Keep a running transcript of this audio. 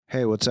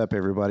Hey, what's up,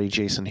 everybody?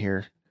 Jason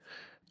here.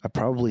 I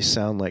probably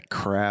sound like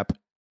crap,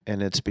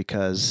 and it's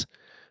because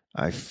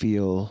I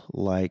feel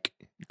like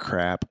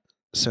crap.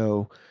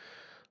 So,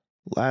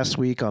 last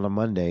week on a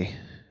Monday,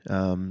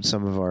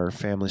 some of our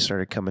family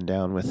started coming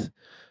down with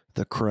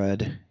the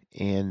crud.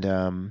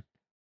 And,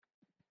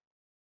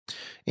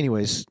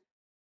 anyways,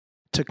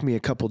 took me a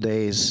couple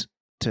days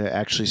to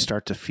actually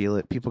start to feel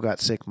it. People got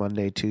sick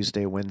Monday,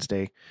 Tuesday,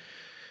 Wednesday.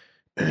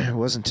 It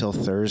wasn't until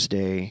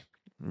Thursday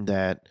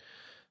that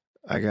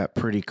I got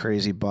pretty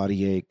crazy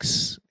body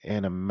aches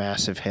and a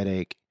massive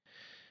headache.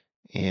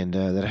 And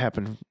that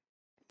happened,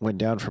 went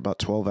down for about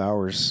 12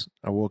 hours.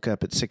 I woke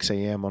up at 6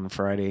 a.m. on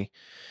Friday,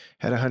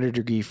 had a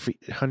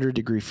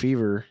 100-degree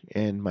fever,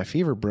 and my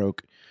fever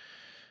broke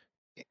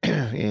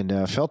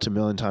and felt a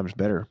million times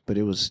better. But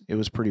it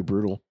was pretty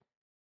brutal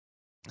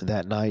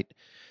that night.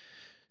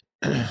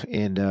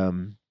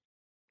 And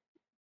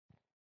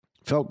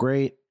felt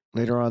great.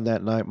 Later on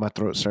that night, my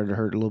throat started to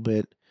hurt a little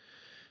bit.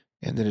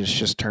 And then it's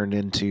just turned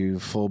into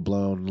full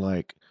blown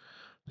like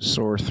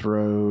sore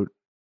throat,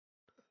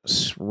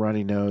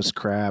 runny nose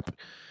crap.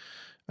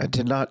 I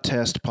did not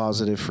test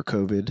positive for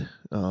COVID.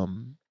 I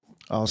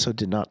also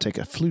did not take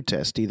a flu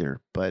test either,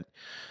 but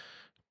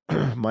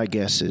my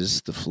guess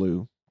is the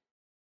flu.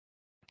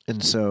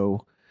 And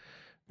so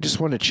just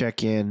want to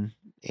check in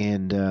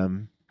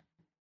and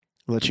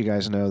let you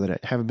guys know that I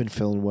haven't been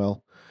feeling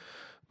well,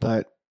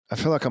 but I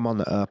feel like I'm on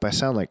the up. I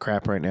sound like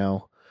crap right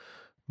now,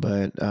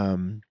 but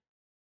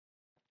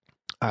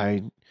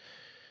I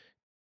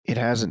it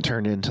hasn't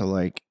turned into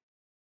like,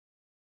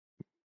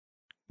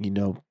 you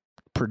know,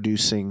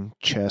 producing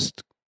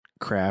chest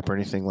crap or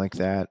anything like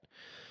that.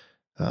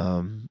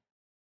 Um,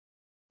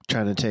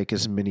 Trying to take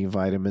as many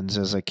vitamins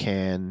as I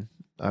can.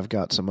 I've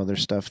got some other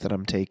stuff that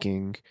I'm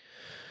taking.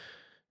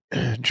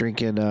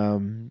 Drinking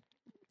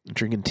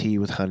tea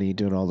with honey,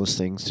 doing all those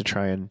things to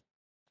try and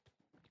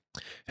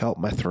help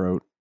my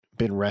throat.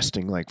 Been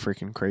resting like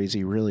freaking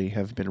crazy. Really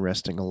have been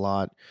resting a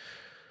lot,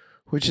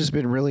 which has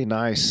been really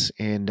nice.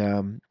 And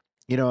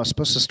I was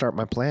supposed to start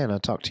my plan. I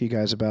talked to you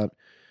guys about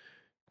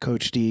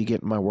Coach D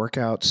getting my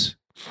workouts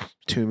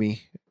to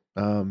me.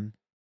 Talking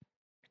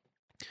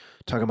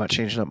about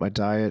changing up my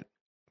diet,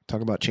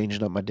 talking about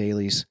changing up my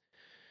dailies.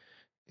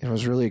 And I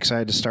was really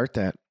excited to start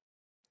that,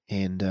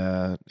 and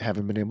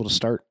haven't been able to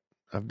start.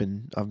 I've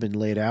been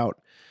laid out,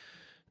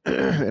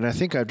 and I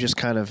think I've just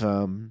kind of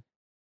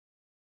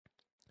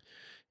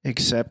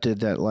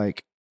accepted that,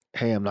 like,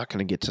 hey, I'm not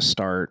going to get to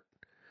start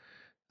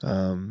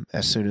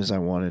as soon as I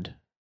wanted,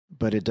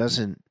 but it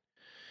doesn't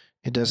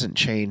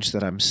change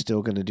that I'm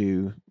still going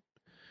to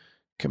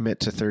commit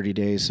to 30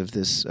 days of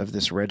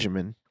this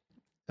regimen.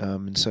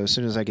 And so as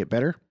soon as I get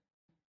better,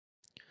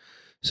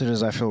 as soon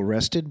as I feel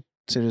rested,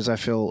 as soon as I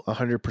feel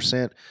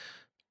 100%,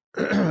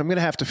 I'm going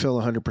to have to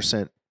feel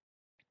 100%.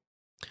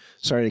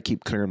 Sorry to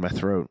keep clearing my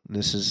throat.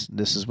 This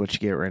is what you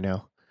get right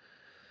now.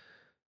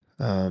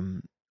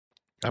 I'm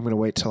going to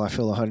wait till I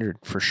feel 100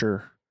 for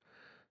sure.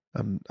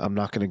 I'm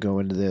not going to go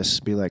into this,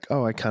 be like,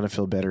 oh, I kind of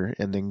feel better,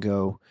 and then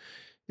go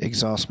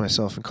exhaust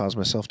myself and cause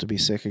myself to be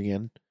sick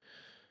again.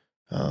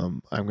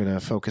 I'm going to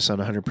focus on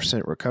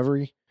 100%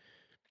 recovery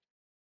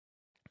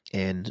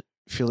and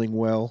feeling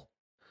well.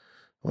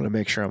 I want to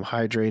make sure I'm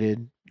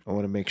hydrated. I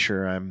want to make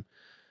sure I'm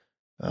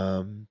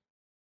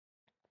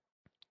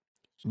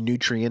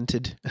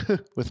nutriented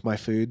with my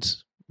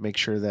foods. Make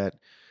sure that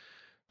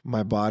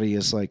my body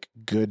is like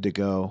good to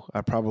go.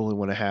 I probably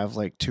want to have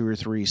like 2 or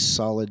 3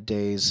 solid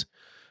days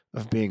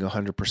of being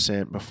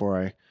 100% before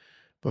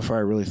I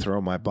really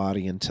throw my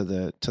body into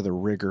the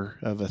rigor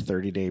of a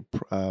 30-day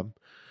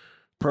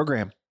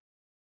program.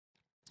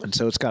 And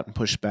so it's gotten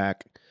pushed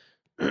back,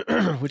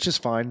 which is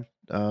fine.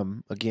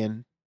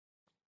 Again,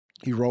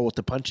 you roll with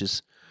the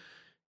punches.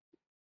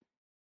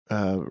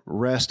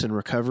 Rest and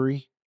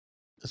recovery,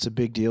 it's a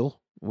big deal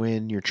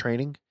when you're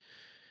training.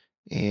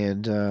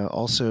 And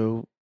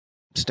also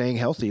staying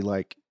healthy.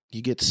 Like,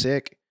 you get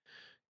sick,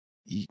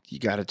 you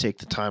got to take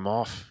the time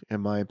off,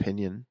 in my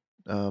opinion,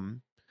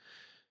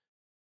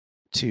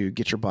 to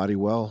get your body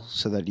well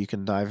so that you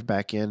can dive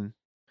back in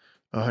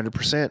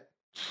 100%.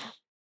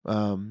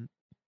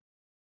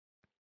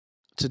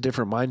 It's a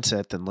different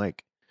mindset than,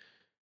 like,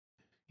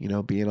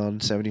 being on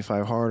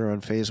 75 hard or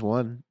on phase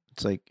 1.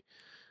 It's like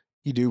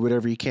you do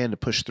whatever you can to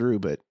push through,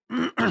 but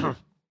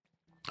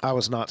I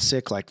was not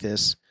sick like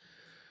this.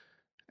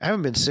 I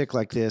haven't been sick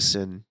like this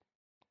in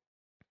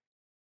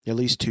at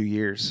least 2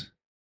 years.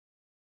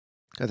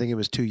 I think it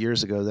was 2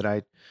 years ago that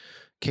I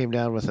came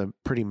down with a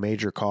pretty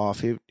major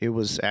cough. It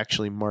was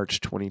actually March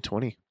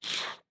 2020.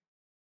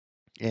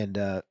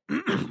 And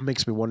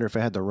makes me wonder if I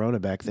had the Rona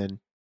back then,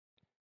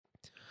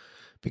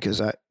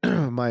 because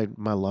my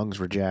lungs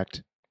were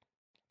jacked.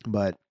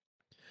 But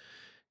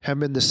haven't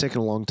been this sick in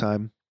a long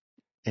time,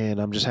 and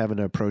I'm just having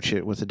to approach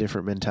it with a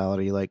different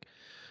mentality. Like,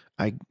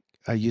 I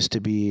used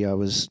to be,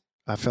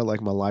 I felt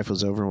like my life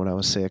was over when I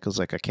was sick. I was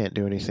like, I can't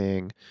do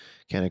anything,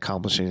 can't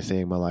accomplish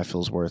anything. My life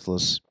feels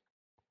worthless.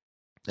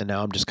 And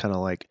now I'm just kind of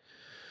like,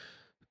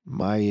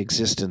 my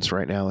existence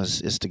right now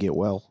is to get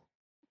well.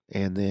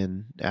 And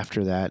then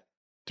after that,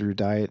 through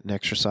diet and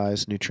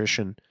exercise,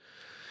 nutrition,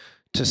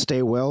 to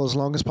stay well as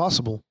long as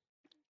possible.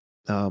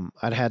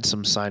 I'd had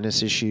some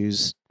sinus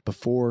issues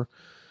before,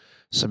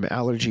 some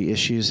allergy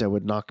issues that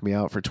would knock me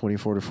out for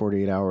 24 to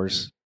 48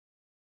 hours,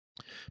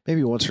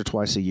 maybe once or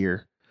twice a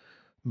year,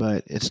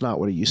 but it's not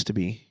what it used to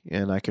be.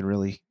 And I can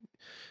really,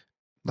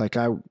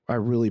 I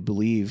really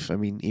believe, I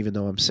mean, even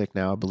though I'm sick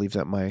now, I believe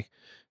that my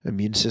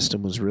immune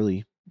system was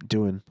really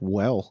doing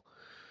well.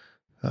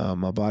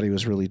 My body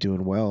was really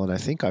doing well. And I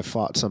think I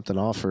fought something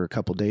off for a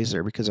couple days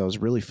there because I was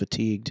really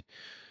fatigued,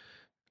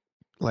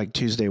 like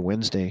Tuesday,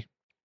 Wednesday,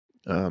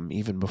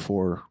 even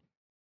before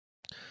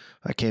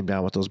I came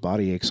down with those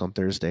body aches on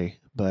Thursday.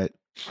 But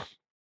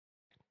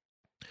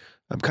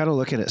I'm kind of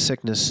looking at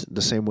sickness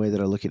the same way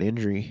that I look at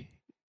injury,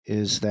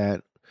 is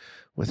that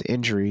with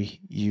injury,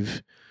 you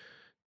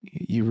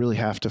really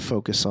have to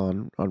focus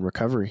on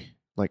recovery.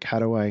 Like, how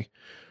do I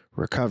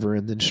recover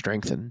and then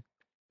strengthen?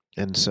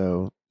 And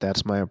so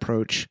that's my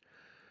approach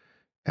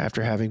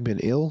after having been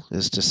ill,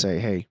 is to say,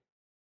 hey,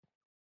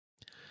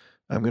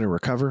 I'm going to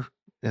recover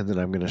and then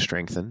I'm going to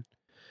strengthen.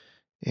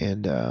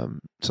 And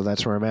so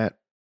that's where I'm at.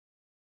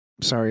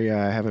 Sorry,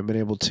 I haven't been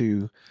able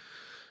to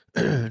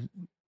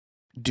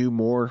do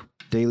more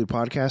daily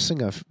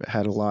podcasting. I've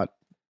had a lot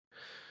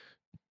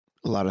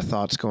of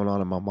thoughts going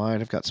on in my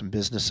mind. I've got some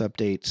business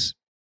updates,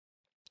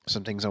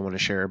 some things I want to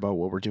share about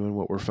what we're doing,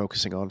 what we're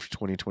focusing on for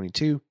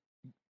 2022.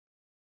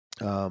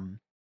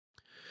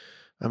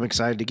 I'm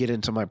excited to get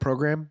into my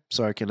program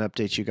so I can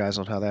update you guys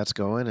on how that's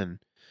going and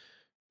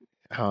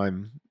how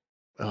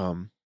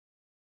I'm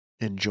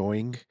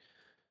enjoying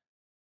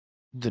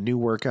the new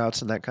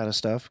workouts and that kind of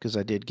stuff, because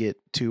I did get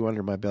 2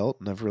 under my belt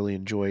and I've really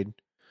enjoyed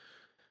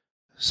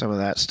some of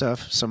that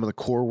stuff. Some of the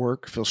core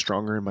work, feel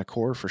stronger in my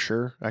core for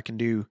sure. I can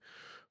do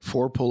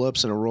 4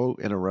 pull-ups in a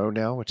row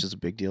now, which is a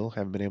big deal.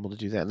 Haven't been able to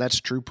do that. And that's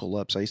true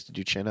pull-ups. I used to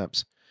do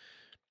chin-ups.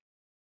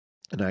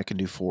 And I can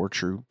do 4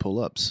 true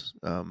pull-ups.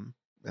 And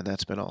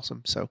that's been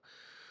awesome. So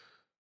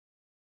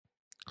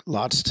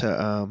lots to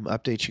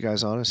update you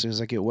guys on as soon as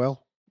I get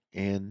well.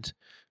 And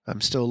I'm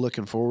still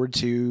looking forward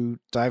to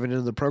diving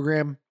into the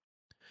program,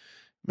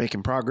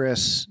 making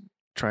progress,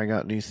 trying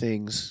out new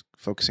things,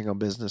 focusing on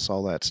business,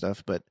 all that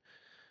stuff. But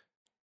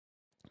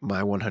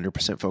my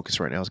 100% focus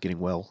right now is getting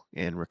well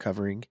and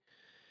recovering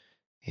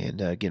and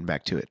getting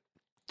back to it.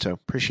 So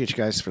appreciate you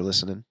guys for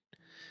listening.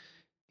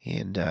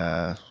 And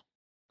I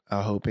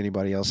hope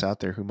anybody else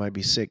out there who might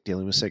be sick,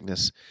 dealing with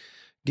sickness,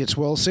 gets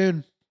well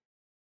soon.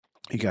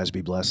 You guys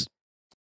be blessed.